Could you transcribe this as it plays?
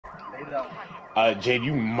Jade,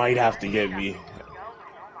 you might have to get me.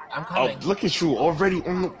 I'm coming. Oh, look at you already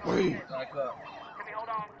on the way.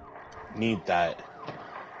 Need that.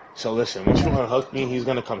 So listen, once you unhook me, he's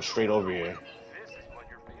gonna come straight over here.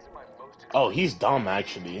 Oh, he's dumb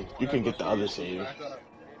actually. You can get the other save.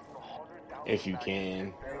 If you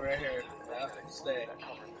can. Right here. Stay.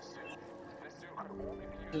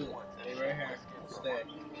 Two. Stay right here. Stay.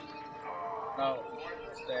 No.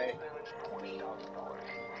 Stay.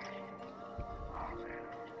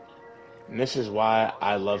 And this is why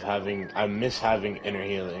I miss having inner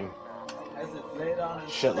healing.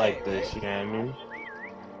 Shit like this, you know what I mean?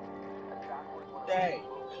 Stay.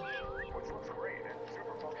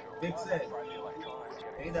 Fix it.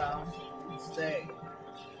 Stay down. Stay.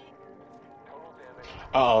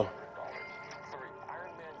 Uh-oh.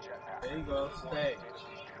 There you go. Stay.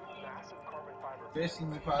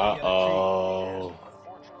 Fishing, you probably Uh-oh. get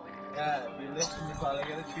a treat. Yeah, if you're listening, you probably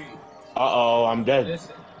get a treat. Uh-oh, I'm dead.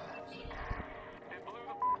 Listen.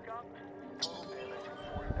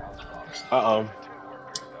 Uh-oh.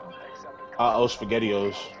 Uh-oh,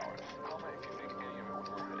 SpaghettiOs.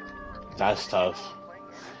 That's tough.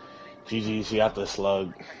 GG's, he got the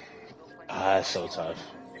slug. Ah, that's so tough.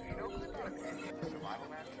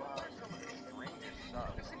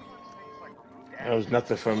 There was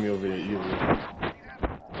nothing from me over there either.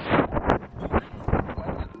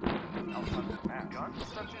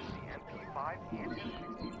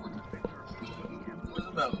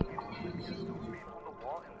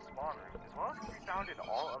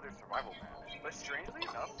 But strangely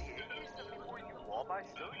enough, the AK-74U Walleye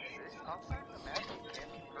still exists outside of the map and can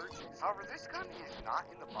be purchased. However, this gun is not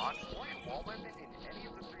in the box or a wall weapon in any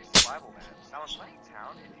of the 3 survival maps. Now in Playing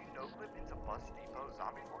Town, if you no-clip into Bus Depot,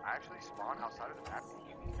 zombies will actually spawn outside of the map and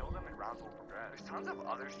you can kill them and rounds will progress. There's tons of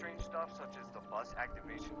other strange stuff such as the bus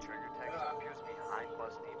activation trigger text that appears behind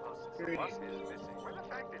Bus Depot since the bus is missing, or the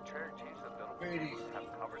fact that Treyarch changed the build to have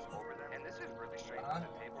covers over them, and this is really strange with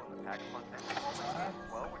the table in the pack punch as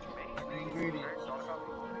well, which may indicate Treyarch thought about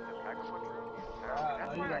including the pack punch room in town.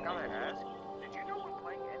 That's why I gotta ask, did you know when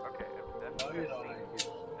playing it? Okay, if that's this video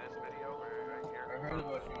right here. I heard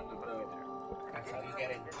about you in the build. That's how you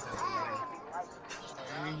get it.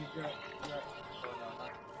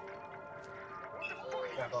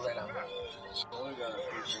 Go right on. Oh, we got a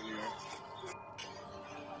picture here.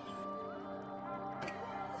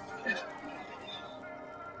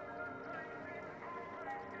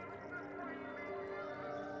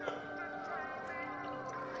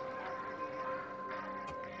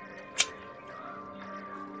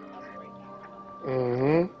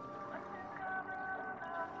 Mm-hmm.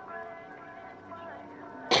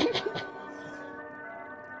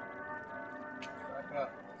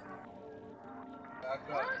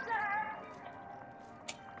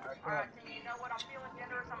 You know what? I'm feeling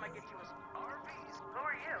generous. I'm gonna get you a Arby's. Who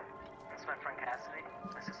are you? It's my friend Cassidy.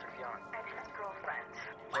 My sister Fionn. And his girlfriend.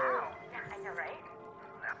 Wow. Yeah, I know, right?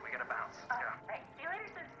 Now we gotta bounce. Yeah. Right. See you later,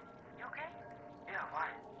 sis. You okay? Yeah,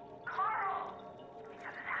 why? Carl!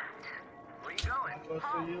 Because of that. Where you going? Close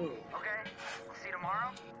to you. Okay. We'll see you tomorrow.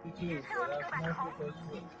 You too. Just gonna let me go back home? Close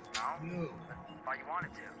to you. No? You. Thought you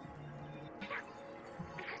wanted to. Yeah.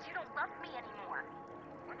 Because you don't love me anymore.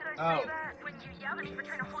 When did I Oh. say that? When you yelled at me for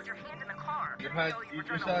trying to hold your hand in the car. You were just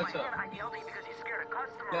trying to said hold my so. hand. I yelled at you because you scared a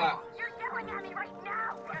customer Yeah. off. You're yelling at me right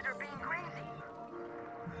now. Because you're being crazy.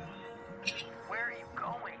 Where are you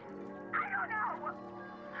going? I don't know.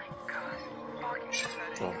 My God. Fucking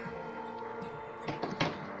pathetic. Oh.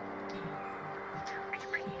 Are you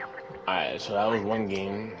breaking up with me? Alright, so that was one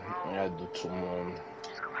game. I gotta do 2 more.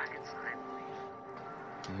 Just go back inside, please.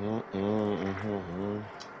 Mm-hmm. Who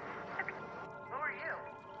are you?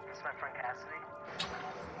 It's my friend Cassidy.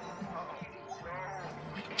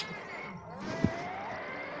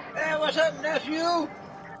 Hey, what's up, nephew?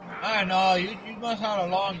 I know, you must have a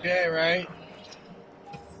long day, right?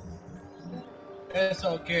 It's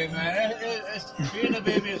okay, man. It's being a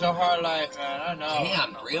baby is a hard life, man. I know.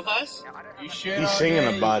 Damn, 3 of us? You shit He's all singing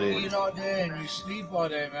day, about you it. eat all day, and you sleep all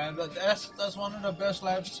day, man. But that's one of the best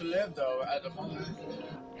lives to live, though, at the moment.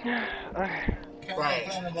 Can't Right.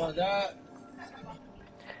 complain about that.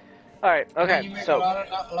 Alright, And okay, you make so a lot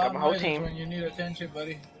got of my whole noises team. when you need attention,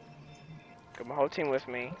 buddy. Got my whole team with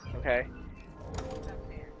me, okay?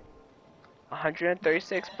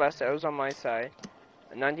 136 blast arrows on my side,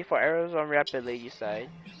 94 arrows on Rapid Lady's side,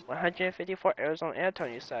 154 arrows on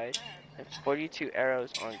Antonio's side, and 42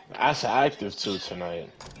 arrows on That's active too tonight.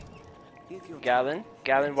 Gallon.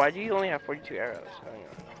 Gallon, why do you only have 42 arrows? I don't know.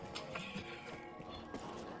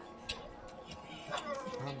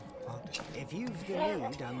 If you've the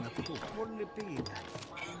lead, I'm the football be that.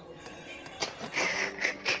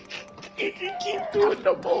 You can keep doing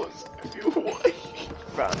the most if you want.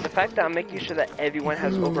 Bro, the fact that I'm making sure that everyone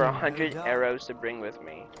has over 100 arrows to bring with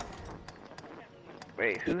me.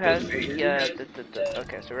 Wait, who has the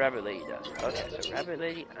okay, so Rabbit Lady does. Okay, so Rabbit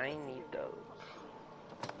Lady, I need those.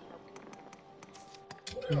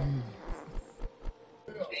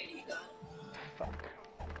 Fuck.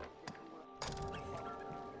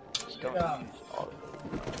 Don't use all of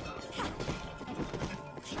them.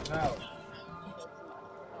 No.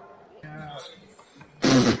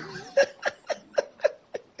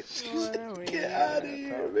 What are we Get out of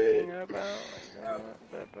here, talking man. about?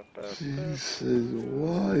 This is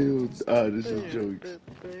wild. Ah, this is jokes.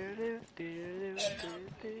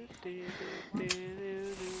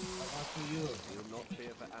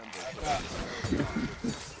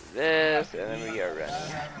 This, and then we are ready.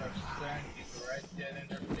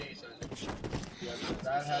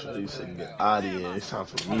 You said get out of here. It's time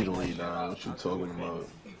for me to lay down. What you talking about?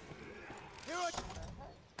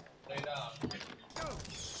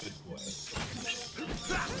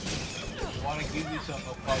 Want to give you some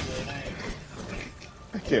popular name.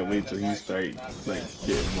 I can't wait till he start like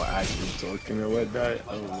getting more active talking or whatnot.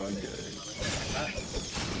 Oh my god.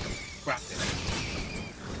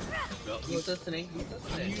 Who's listening? Who's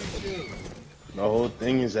listening? The whole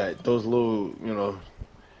thing is that those little, you know,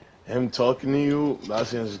 him talking to you,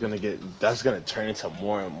 that's gonna turn into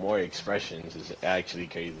more and more expressions. It's actually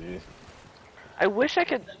crazy. I wish I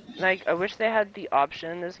could, like, I wish they had the option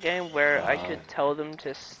in this game where I could tell them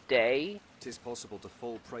to stay, It is possible to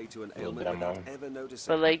fall prey to an Little ailment without demo. ever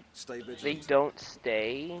noticing. but like, Stay they vigilant. don't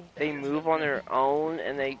stay. They move on their own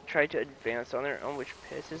and they try to advance on their own, which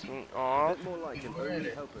pisses me A off. bit more like can only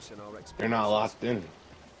help us in our experience. They're not locked in.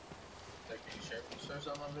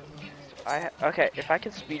 Okay, if I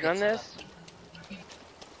could speedrun this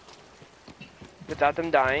without them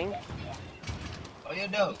dying, What you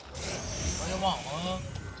do? What you want, huh?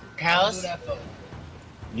 Cows, Do that for?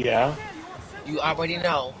 Yeah. you already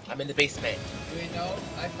know. I'm in the basement. You ain't know?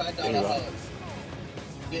 I $5 There you go. hose.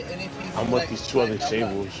 Get anything I'm with these two other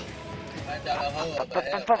disables. $5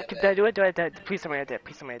 hose. Did I do it? Please tell me I did.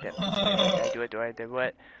 Please tell me I did. Did I do it? Do I do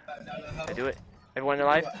what? Did I do it? Everyone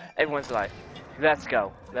alive? Everyone's alive. Let's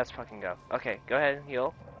go. Let's fucking go. Okay, go ahead and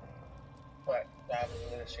heal. What? That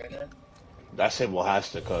was a That shit will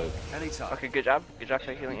has to cook. Anytime. Okay, good job. Good job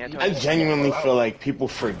for healing I Antonio. genuinely feel like people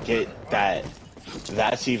forget that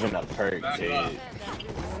that's even a perk, dude.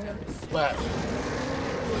 What?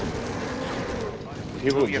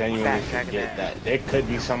 People Move your genuinely backpack forget back. that there could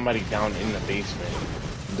be somebody down in the basement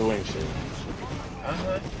doing shit.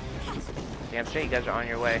 Damn straight, you guys are on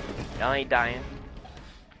your way. Y'all ain't dying.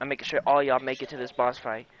 I'm making sure all y'all make it to this boss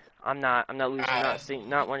fight. I'm not losing,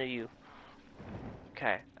 not one of you.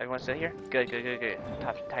 Okay, everyone still here? Good.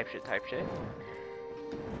 Type shit.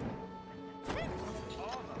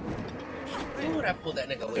 Ooh, I pulled that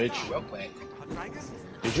nigga with Bitch. real quick.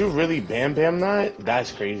 Did you really bam that?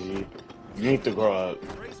 That's crazy. You need to grow up.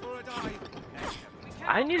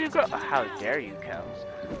 I need to grow. How dare you, cows?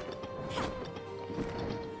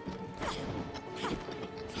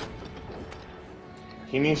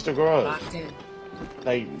 He needs to grow up. Locked in.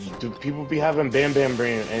 Like, do people be having bam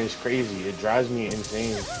brain and it's crazy. It drives me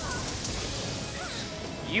insane.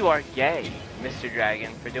 You are gay, Mr.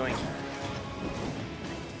 Dragon, for doing that.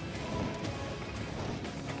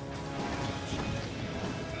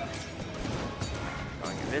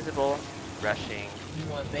 Going invisible, rushing.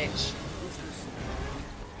 You want bitch.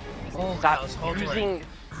 Oh, Stop cows, hold on. using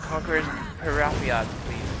Conqueror's Parafiat,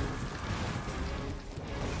 please.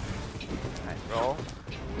 Alright, roll.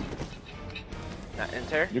 Not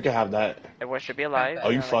enter. You can have that. Everyone should be alive. Oh,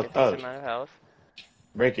 you Like a fucked up. decent amount of health.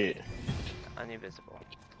 Break it. Uninvisible.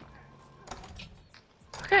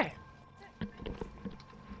 Okay.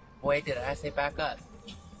 Wait, did I say back up?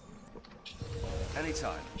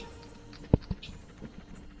 Anytime.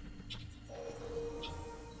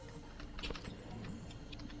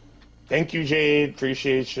 Thank you, Jade.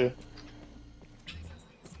 Appreciate you.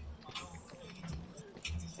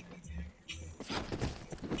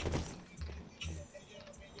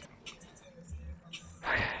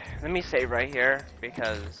 Let me save right here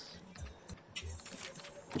because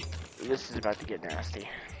this is about to get nasty.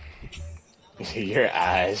 Your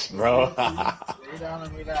ass, bro. Lay down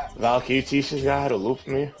and relax. Val, can you teach this guy how to loop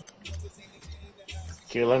for me?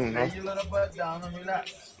 Can you let me know? Lay your little butt down and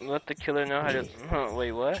relax. Let the killer know how to.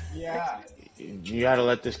 Wait, what? Yeah. You gotta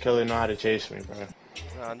let this killer know how to chase me, bro. No,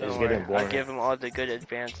 It's don't getting worry. boring. I'll give him all the good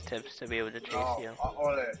advanced tips to be able to chase Oh, you.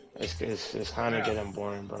 all that. It's kind of getting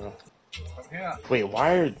boring, bro. Come here. Wait,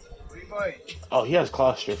 why are... Where you going? Oh, he has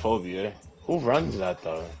claustrophobia. Who runs that,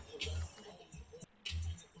 though?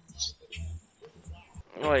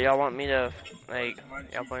 What, y'all want me to, like,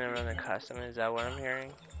 y'all want to run a custom? Is that what I'm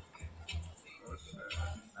hearing?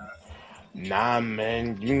 Nah,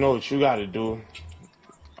 man. You know what you gotta do.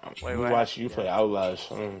 Wait, We what? watch you play Outlast.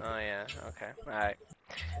 Oh, yeah, okay. Alright.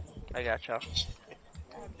 I got y'all.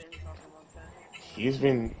 He's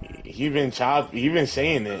been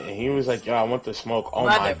saying it, and he was like, "Yo, I want the smoke." Oh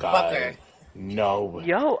my Motherfucker. god, no.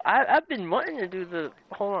 Yo, I've been wanting to do the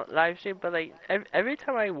whole live stream, but like every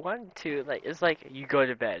time I want to, like it's like you go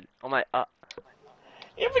to bed. I'm like,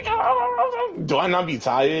 Do I not be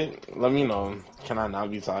tired? Let me know. Can I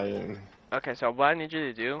not be tired? okay. So what I need you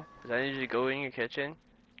to do is I need you to go in your kitchen,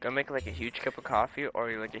 go make like a huge cup of coffee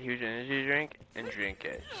or like a huge energy drink and drink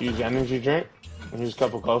it. Huge energy drink, huge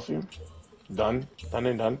cup of coffee. Done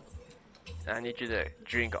and done. And I need you to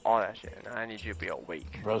drink all that shit, and I need you to be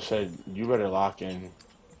awake. Bro said, "You better lock in."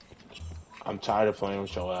 I'm tired of playing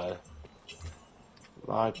with your ass.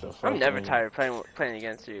 Lock the fuck I'm never in. tired of playing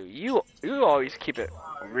against you. You always keep it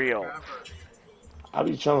real. I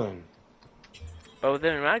be chilling. But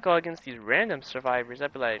then when I go against these random survivors,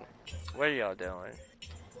 I'd be like, what are y'all doing?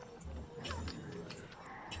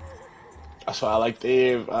 That's why I like to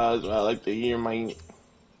hear. I like to hear my.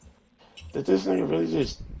 Did this nigga really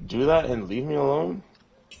just do that and leave me alone?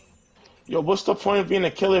 Yo, what's the point of being a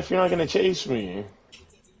killer if you're not gonna chase me?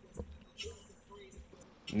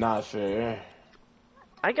 Not fair.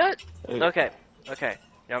 I got... Okay.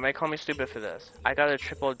 Y'all may call me stupid for this. I got to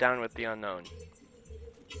triple down with the unknown.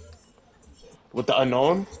 With the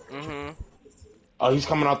unknown? Mm-hmm. Oh, he's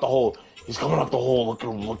coming out the hole. He's coming out the hole. Look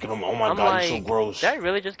at him. Oh my I'm god, like, he's so gross. did I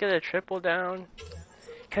really just get a triple down?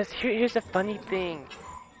 Because here's the funny thing.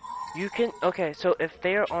 You can... Okay, so if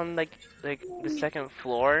they're on, like the second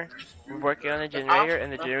floor, working on a generator,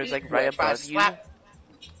 and the generator's, like, right above you...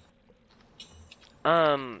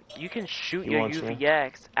 You can shoot your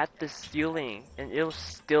UVX at the ceiling, and it'll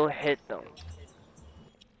still hit them.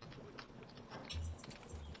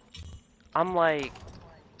 I'm like,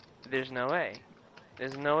 there's no way.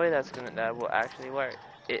 There's no way that will actually work.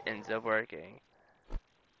 It ends up working.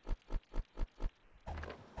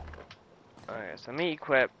 Okay, so let me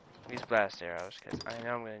equip these blast arrows, because I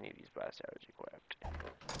know I'm gonna need these blast arrows equipped.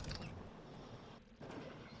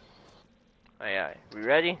 Alright, we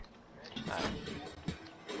ready? Alright.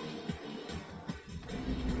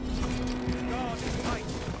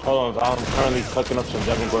 Hold on, I'm currently cooking up some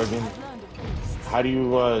Demogorgon. How do you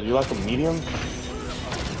like a medium?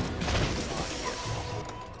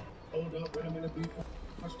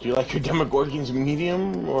 Do you like your Demogorgons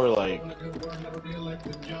medium or like?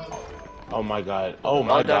 Oh my god! Oh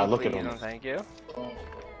my god! Look at him! No, thank you. Yo,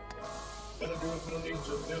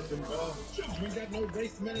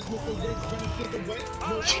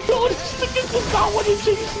 this nigga does not want to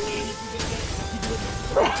chase me.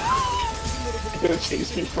 Gonna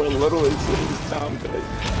chase me for a little and see this time, guys.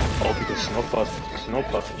 Oh, because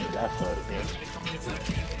Snowpuff is that far, man.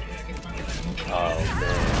 Oh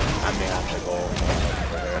man, I may have to go.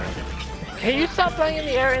 Can you stop playing in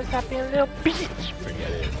the air and stop being a little bitch? Forget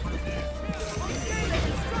it.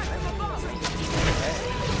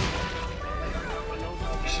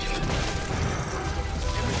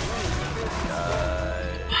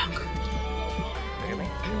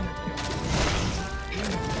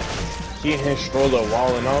 He and his stroller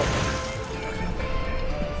walling out.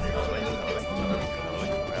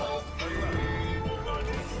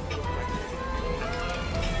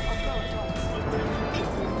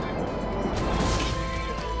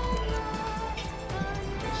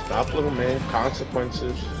 Stop, little man.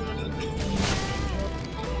 Consequences.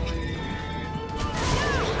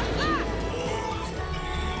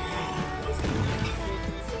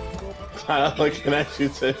 I'm looking at you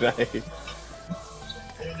tonight.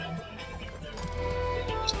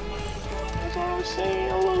 Say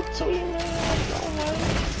hello to you, man.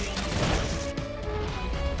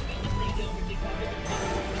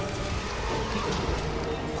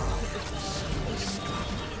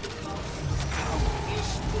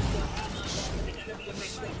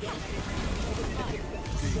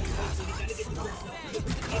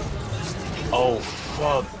 Oh,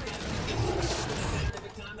 fuck.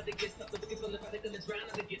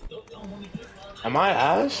 Am I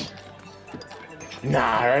Ash?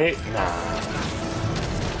 Nah, right? Nah.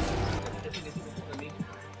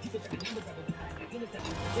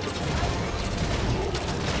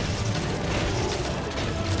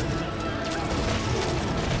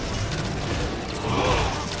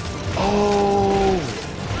 Oh.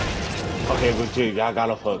 Okay, but dude, I got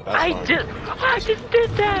a hook. I just did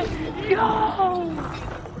that. Yo.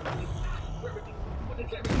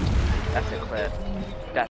 That's a clip.